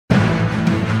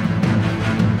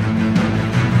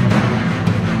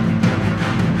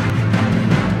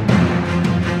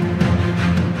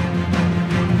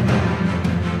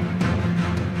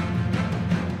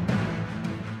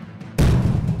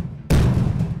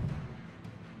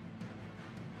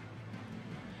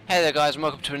Hey there guys, and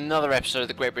welcome to another episode of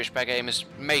the Great British Bag Gamers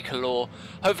Make a Law.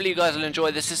 Hopefully you guys will enjoy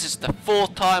this. This is the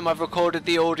fourth time I've recorded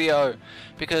the audio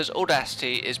because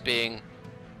Audacity is being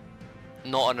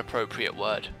not an appropriate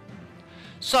word.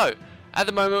 So, at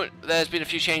the moment there's been a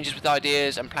few changes with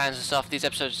ideas and plans and stuff. These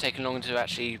episodes are taking longer to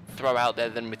actually throw out there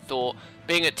than we thought.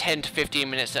 Being at 10 to 15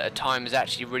 minutes at a time is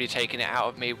actually really taking it out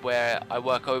of me, where I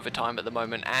work overtime at the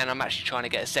moment and I'm actually trying to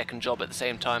get a second job at the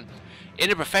same time in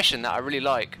a profession that I really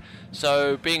like.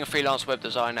 So being a freelance web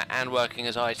designer and working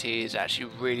as IT is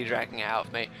actually really dragging it out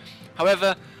of me.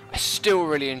 However, I still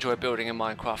really enjoy building in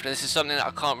Minecraft, and this is something that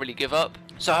I can't really give up.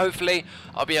 So hopefully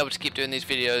I'll be able to keep doing these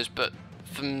videos, but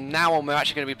from now on we're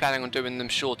actually going to be planning on doing them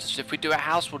shorter. So if we do a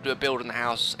house, we'll do a build in the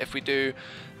house. If we do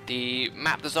the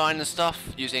map design and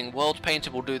stuff using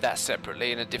Worldpainter, we'll do that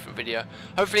separately in a different video.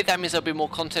 Hopefully that means there'll be more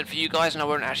content for you guys and I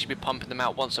won't actually be pumping them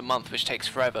out once a month, which takes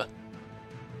forever.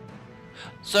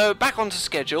 So back onto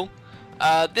schedule.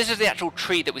 This is the actual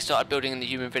tree that we started building in the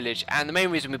human village, and the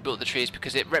main reason we built the tree is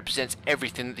because it represents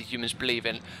everything that the humans believe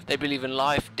in. They believe in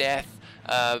life, death,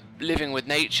 living with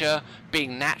nature,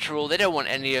 being natural. They don't want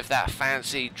any of that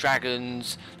fancy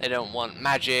dragons, they don't want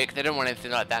magic, they don't want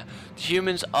anything like that. The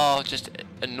humans are just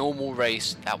a normal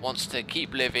race that wants to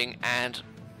keep living, and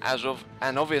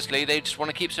obviously they just want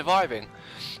to keep surviving.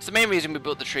 So the main reason we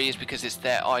built the tree is because it's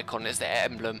their icon, it's their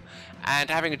emblem, and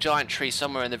having a giant tree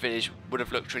somewhere in the village would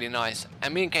have looked really nice.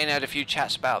 And me and Kane had a few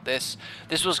chats about this.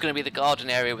 This was going to be the garden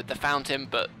area with the fountain,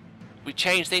 but we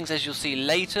changed things, as you'll see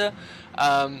later.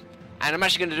 And I'm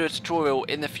actually going to do a tutorial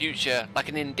in the future, like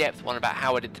an in-depth one, about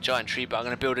how I did the giant tree, but I'm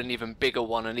going to build an even bigger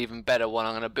one, an even better one.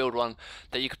 I'm going to build one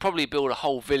that you could probably build a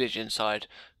whole village inside.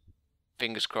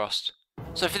 Fingers crossed.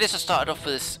 So for this I started off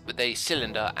with a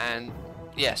cylinder, and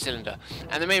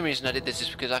the main reason I did this is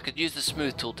because I could use the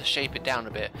smooth tool to shape it down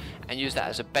a bit and use that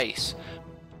as a base.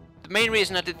 The main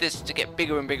reason I did this to get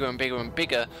bigger and bigger and bigger and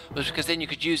bigger was because then you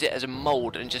could use it as a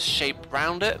mold and just shape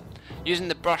around it. Using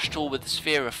the brush tool with the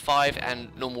sphere of 5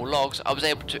 and normal logs, I was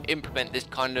able to implement this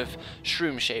kind of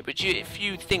shroom shape, which if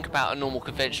you think about a normal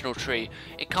conventional tree,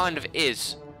 it kind of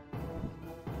is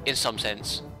in some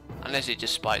sense, unless it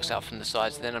just spikes out from the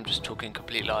sides, then I'm just talking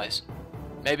complete lies.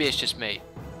 Maybe it's just me.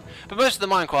 But most of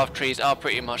the Minecraft trees are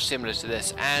pretty much similar to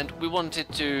this, and we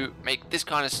wanted to make this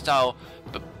kind of style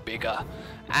but bigger.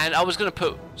 And I was going to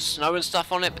put snow and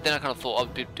stuff on it, but then I kind of thought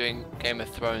I'd be doing Game of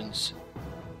Thrones.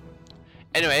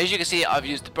 Anyway, as you can see, I've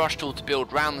used the brush tool to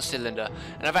build round the cylinder,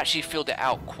 and I've actually filled it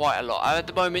out quite a lot. At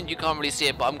the moment you can't really see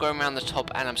it, but I'm going around the top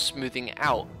and I'm smoothing it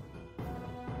out.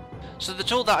 So the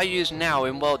tool that I use now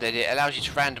in World Edit allows you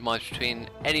to randomize between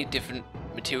any different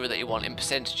material that you want in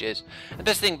percentages. The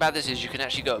best thing about this is you can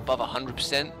actually go above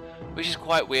 100%, which is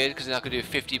quite weird, because then I could do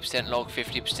 50% log,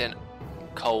 50%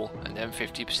 coal, and then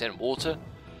 50% water.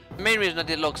 The main reason I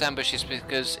did logs and bushes is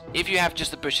because if you have just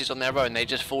the bushes on their own, they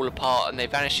just fall apart and they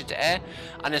vanish into air,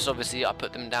 unless obviously I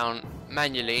put them down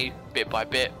manually, bit by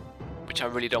bit, which I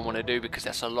really don't want to do because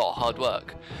that's a lot of hard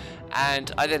work.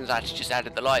 And I then actually just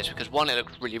added the lights because one, it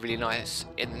looks really really nice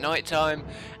in the night time,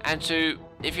 and two,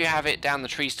 if you have it down the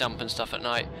tree stump and stuff at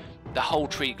night, the whole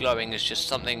tree glowing is just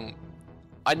something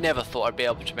I never thought I'd be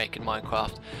able to make in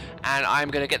Minecraft. And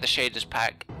I'm going to get the shaders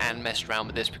pack and mess around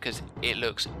with this because it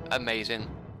looks amazing.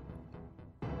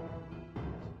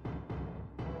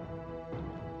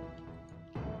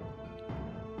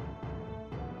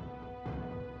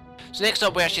 So next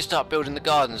up we actually start building the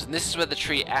gardens, and this is where the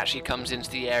tree actually comes into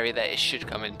the area that it should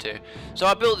come into. So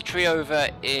I built the tree over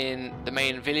in the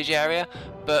main village area,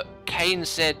 but Kane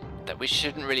said that we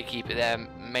shouldn't really keep it there,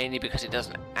 mainly because it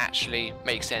doesn't actually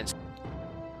make sense.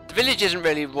 The village isn't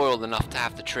really royal enough to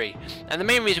have the tree, and the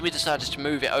main reason we decided to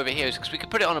move it over here is because we could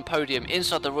put it on a podium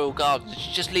inside the royal gardens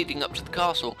just leading up to the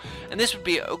castle, and this would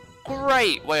be a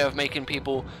great way of making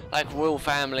people like royal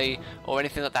family or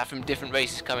anything like that from different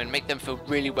races come in, make them feel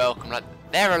really welcome, like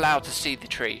they're allowed to see the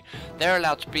tree, they're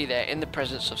allowed to be there in the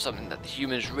presence of something that the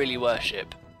humans really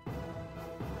worship.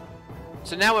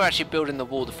 So now we're actually building the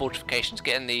wall, the fortifications,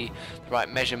 getting the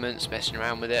right measurements, messing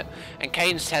around with it, and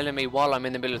Kane's telling me while I'm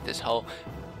in the middle of this hole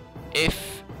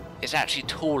if it's actually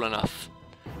tall enough.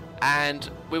 And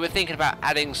we were thinking about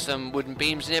adding some wooden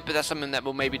beams in it, but that's something that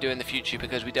we'll maybe do in the future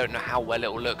because we don't know how well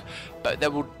it will look. But there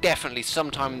will definitely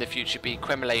sometime in the future be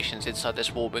crenellations inside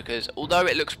this wall, because although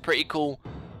it looks pretty cool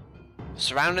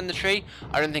surrounding the tree,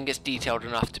 I don't think it's detailed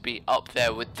enough to be up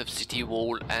there with the city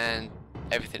wall and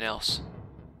everything else.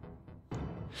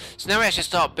 So now we actually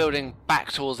start building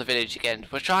back towards the village again.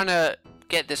 We're trying to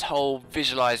get this whole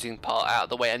visualizing part out of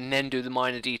the way and then do the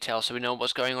minor details so we know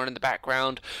what's going on in the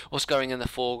background, what's going in the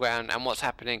foreground, and what's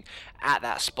happening at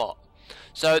that spot.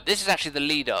 So this is actually the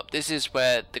lead up. This is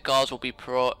where the guards will be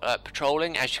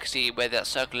patrolling. As you can see where that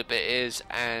circular bit is,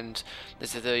 and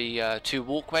there's the 2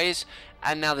 walkways,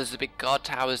 and now there's the big guard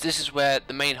towers. This is where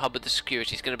the main hub of the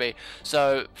security is going to be.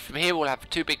 So from here we'll have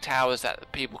 2 big towers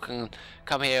that people can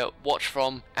come here, watch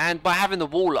from, and by having the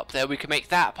wall up there we can make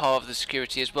that part of the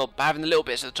security as well. By having the little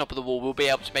bits at the top of the wall, we'll be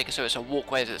able to make it so it's a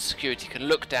walkway that the security can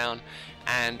look down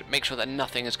and make sure that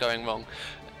nothing is going wrong.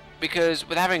 Because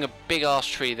with having a big ass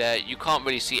tree there, you can't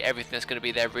really see everything that's going to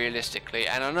be there realistically.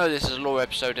 And I know this is a lore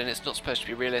episode and it's not supposed to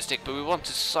be realistic, but we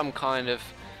wanted some kind of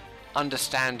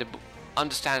understandable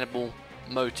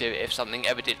motive if something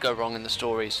ever did go wrong in the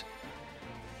stories.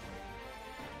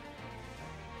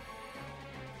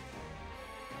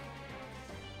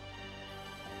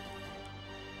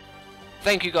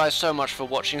 Thank you guys so much for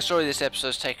watching. Sorry this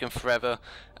episode's taken forever,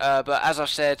 but as I've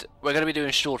said, we're going to be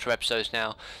doing shorter episodes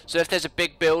now. So if there's a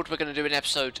big build, we're going to do an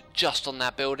episode just on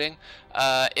that building.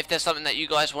 If there's something that you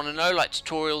guys want to know, like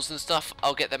tutorials and stuff,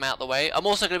 I'll get them out the way. I'm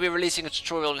also going to be releasing a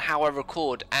tutorial on how I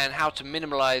record and how to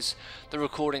minimize the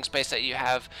recording space that you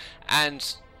have.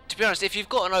 And to be honest, if you've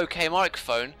got an okay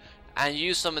microphone and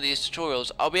use some of these tutorials,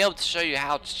 I'll be able to show you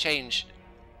how to change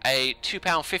a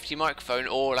 £2.50 microphone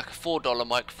or like a $4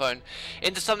 microphone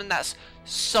into something that's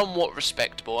somewhat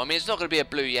respectable. I mean, it's not going to be a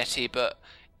Blue Yeti, but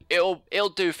it'll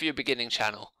do for your beginning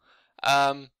channel.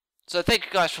 So thank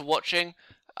you guys for watching.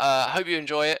 I hope you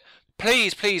enjoy it.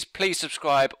 Please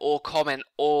subscribe or comment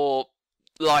or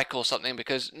like or something,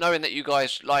 because knowing that you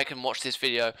guys like and watch this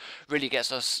video really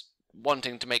gets us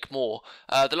wanting to make more.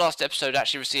 The last episode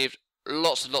actually received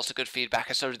lots and lots of good feedback,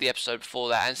 and so did the episode before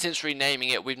that, and since renaming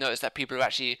it we've noticed that people are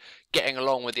actually getting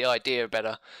along with the idea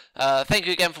better. Thank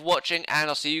you again for watching, and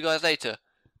I'll see you guys later.